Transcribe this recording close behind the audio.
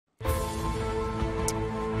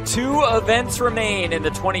2 events remain in the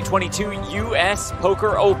 2022 U.S.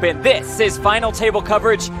 Poker Open. This is final table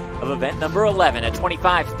coverage of event number 11, a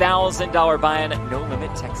 $25,000 buy-in,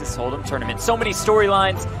 no-limit Texas Hold'em tournament. So many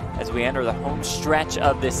storylines as we enter the home stretch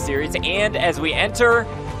of this series and as we enter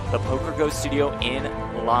the PokerGO studio in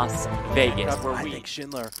Las Vegas. I think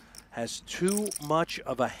Schindler has too much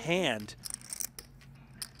of a hand.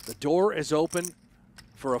 The door is open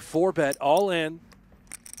for a 4-bet all in.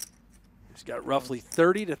 He's got roughly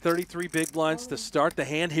 30 to 33 big blinds to start the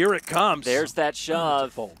hand. Here it comes. There's that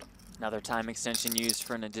shove. Another time extension used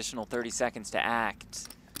for an additional 30 seconds to act.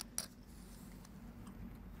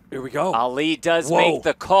 Here we go. Ali does make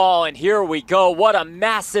the call, and here we go. What a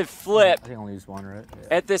massive flip. I think I only used one, right?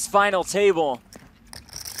 Yeah. At this final table.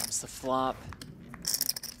 Comes the flop.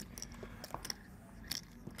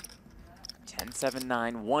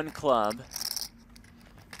 10-7-9, one club.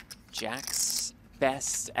 Jack's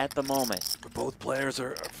best at the moment. Both players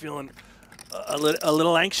are feeling a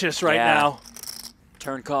little anxious right now.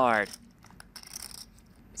 Turn card.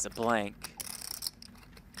 It's a blank.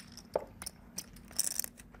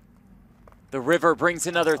 The river brings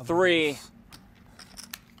another 3.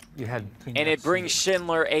 You had and it brings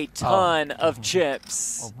Schindler a ton of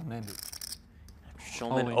chips.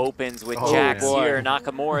 Schulman opens with Jacks here.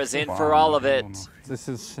 Nakamura's in for all of it. This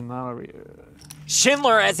is scenario.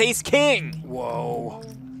 Schindler as ace-king. Whoa.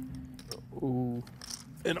 Ooh.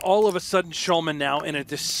 And all of a sudden, Schulman now in a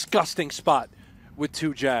disgusting spot with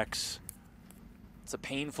 2 jacks. It's a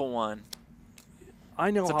painful one.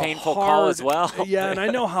 I know it's how a painful hard, call as well. Yeah, and I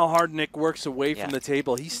know how hard Nick works away from the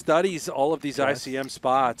table. He studies all of these ICM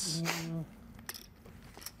spots.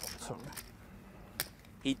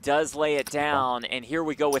 He does lay it down, and here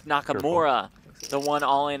we go with Nakamura, the one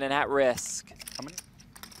all in and at risk. How many?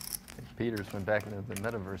 Peters went back into the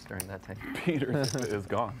metaverse during that time. Peters is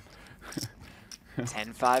gone.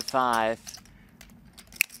 10-5-5.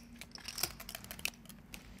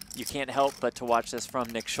 You can't help but to watch this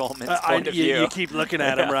from Nick Schulman's point of view. You keep looking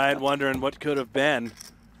at him, right, wondering what could have been.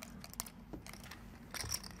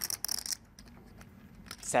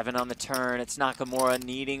 7 on the turn. It's Nakamura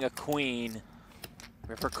needing a queen.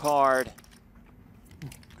 River card.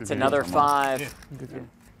 It's another 5.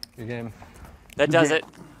 Good game. That does it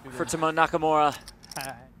for Tamon Nakamura.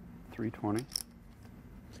 320.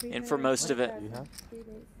 In for most of it.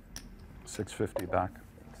 650 back.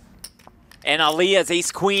 And Ali has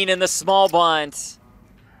ace-queen in the small blind.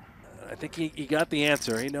 I think he got the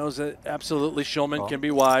answer. He knows that absolutely Schulman can be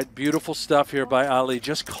wide. Beautiful stuff here by Ali.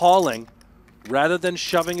 Just calling rather than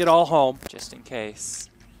shoving it all home. Just in case.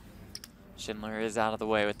 Schindler is out of the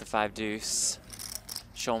way with the 5-deuce.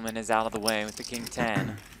 Schulman is out of the way with the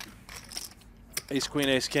king-10. Ace-queen,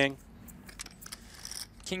 ace-king.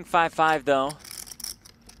 King 5-5 though.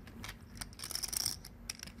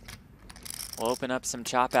 We'll open up some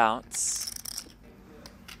chop outs.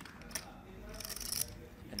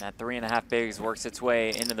 And that 3.5 bigs works its way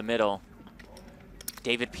into the middle.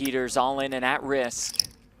 David Peters all in and at risk.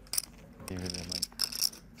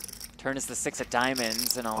 Turn is the 6 of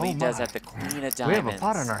diamonds, and Ali does have the queen of diamonds. We have a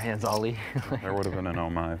pot on our hands, Ali. There would have been an oh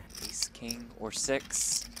my. Ace, king, or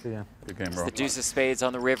 6. Yeah. Good game, It's bro. the deuce of spades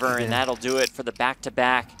on the river, and that'll do it for the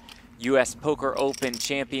back-to-back U.S. Poker Open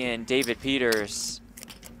champion, David Peters.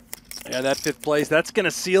 Yeah, that 5th place, that's going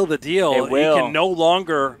to seal the deal. It will. He can no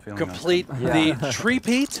longer complete the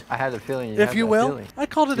tree-peat, I had a feeling if you will. I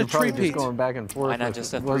called it a tree-peat. Going back and forth. Why not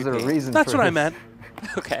just a was there a three-peat? reason That's for what I this? meant.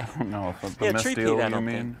 Okay. No, the Yeah, missed three-peat, deal, I you don't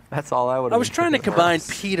mean? That's all I would have I was trying to combine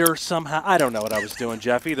Peter somehow. I don't know what I was doing,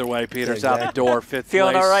 Jeff. Either way, Peter's out the door, 5th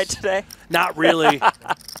Feeling place. all right today? Not really.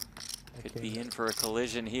 Could be in for a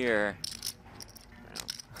collision here.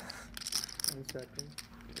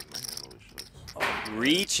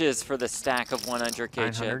 Reaches for the stack of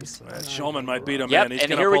 100K chips. Schulman might beat him, Yep, man. He's and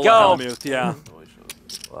gonna here we pull go. a Helmuth, yeah.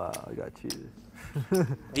 Wow, I got cheated.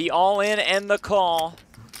 The all-in and the call.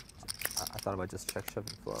 I thought about just check, shove,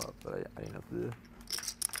 and flop, but I didn't have to do it.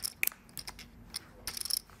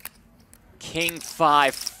 King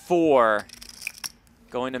 5-4.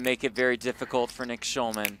 Going to make it very difficult for Nick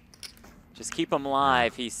Schulman. Just keep him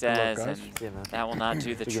live, he says, and that will not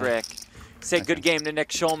do the trick. Say good game to Nick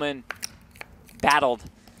Schulman. Battled,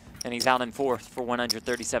 and he's out in 4th for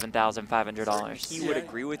 $137,500. He would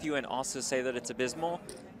agree with you and also say that it's abysmal,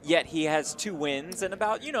 yet he has 2 wins and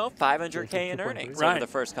about, you know, 500K in earnings over the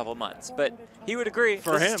first couple months. But he would agree.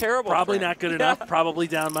 For this him, is terrible. probably for him. not good enough, probably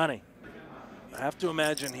down money. I have to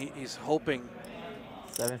imagine he's hoping.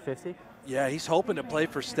 750? Yeah, he's hoping to play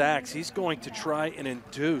for stacks. He's going to try and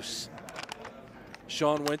induce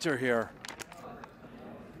Sean Winter here.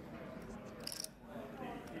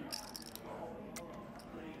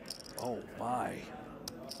 Oh, my.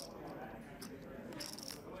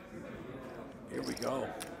 Here we go.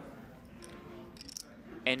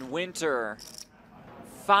 And Winter,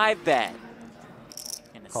 5-bet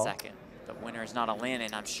in a Call. second. The winner is not a land,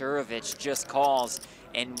 and Imsirovic just calls.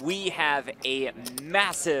 And we have a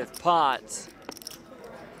massive pot.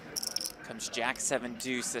 Comes Jack 7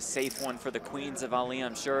 deuce, a safe one for the queens of Ali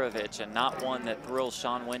Imsirovic, and not one that thrills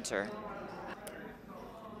Sean Winter.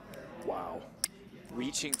 Wow.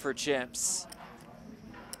 Reaching for chips.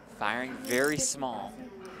 Firing very small.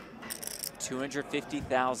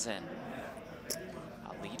 250,000.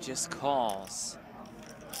 Ali just calls.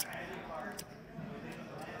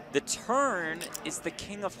 The turn is the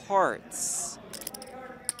king of hearts.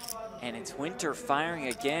 And it's Winter firing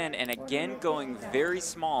again and again going very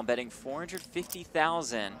small, betting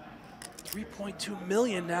 450,000. 3.2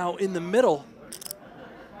 million now in the middle.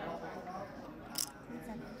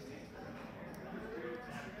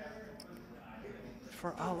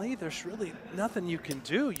 For Ali, there's really nothing you can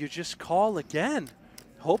do. You just call again.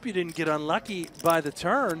 Hope you didn't get unlucky by the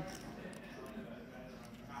turn.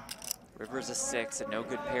 River's a 6, a no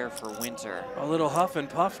good pair for Winter. A little huff and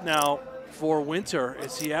puff now for Winter.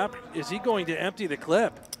 Is he going to empty the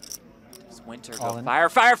clip? Does Winter All go in. fire,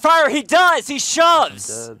 fire, fire? He does! He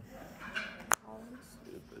shoves! Dead.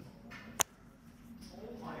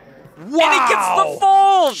 Wow! And he gets the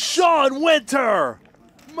fold! Sean Winter!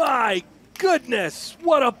 My goodness,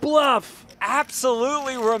 what a bluff!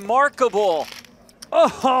 Absolutely remarkable.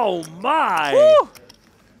 Oh my! Woo!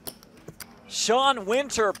 Sean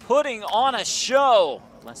Winter putting on a show.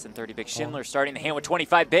 Less than 30 big. Schindler starting the hand with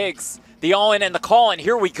 25 bigs. The all-in and the call, and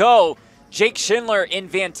here we go. Jake Schindler in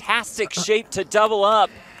fantastic shape to double up.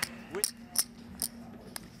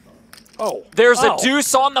 Oh. There's a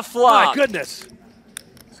deuce on the flop. My goodness.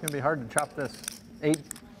 It's going to be hard to chop this.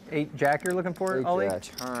 Eight jack you're looking for, 8 Ollie? jack.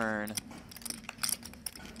 Turn.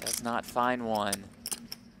 Does not find one.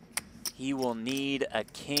 He will need a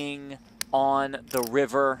king on the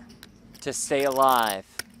river to stay alive.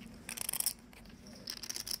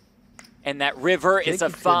 And that river is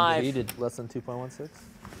a 5. He did less than 2.16.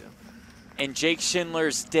 And Jake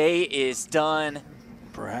Schindler's day is done.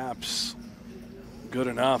 Perhaps good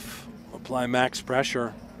enough. Apply max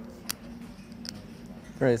pressure.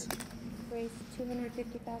 Raise. Raise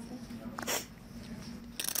 250,000.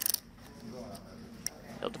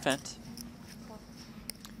 He'll defend.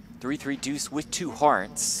 3-3 deuce with 2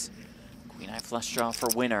 hearts. Queen eye flush draw for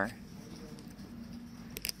Winner.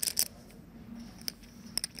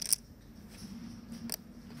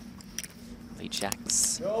 Lead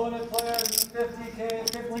checks.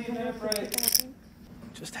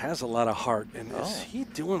 Just has a lot of heart. And is he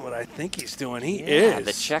doing what I think he's doing? He Yeah, is.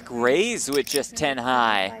 the check raise with just 10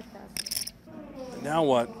 high. Now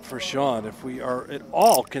what for Sean? If we are at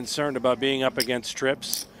all concerned about being up against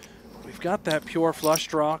trips, we've got that pure flush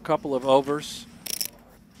draw, a couple of overs.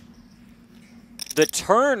 The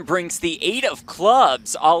turn brings the 8 of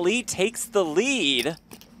clubs. Ali takes the lead.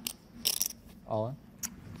 All in.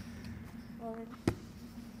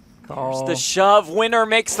 Here's the shove. Winner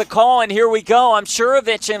makes the call, and here we go.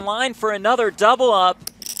 Imsirovic in line for another double up.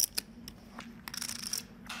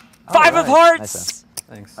 5 of hearts.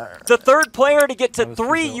 Thanks. The third player to get to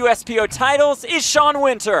 3 USPO titles is Sean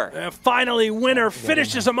Winter. And finally, Winner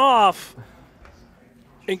finishes him off.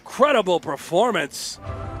 Incredible performance.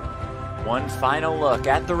 One final look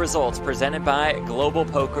at the results presented by Global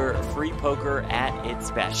Poker, free poker at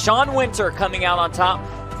its best. Sean Winter coming out on top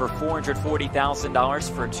for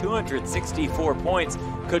 $440,000 for 264 points.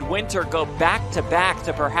 Could Winter go back-to-back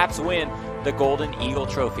to perhaps win the Golden Eagle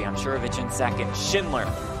Trophy? Imsirovic in second. Schindler,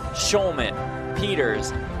 Schulman,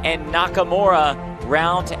 Peters, and Nakamura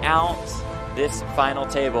round out this final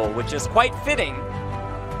table, which is quite fitting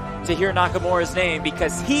to hear Nakamura's name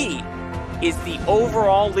because he is the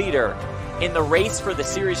overall leader in the race for the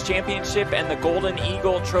Series Championship and the Golden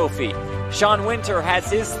Eagle Trophy. Sean Winter has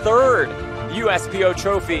his 3rd USPO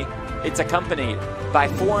trophy. It's accompanied by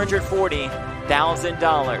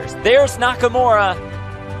 $440,000. There's Nakamura.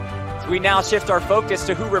 So we now shift our focus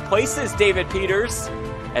to who replaces David Peters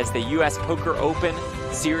as the US Poker Open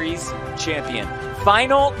Series champion.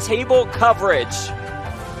 Final table coverage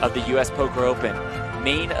of the US Poker Open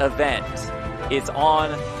main event is on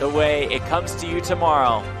the way. It comes to you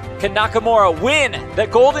tomorrow. Can Nakamura win the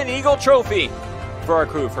Golden Eagle Trophy? For our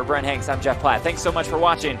crew, for Brent Hanks, I'm Jeff Platt. Thanks so much for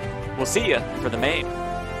watching. We'll see you for the main.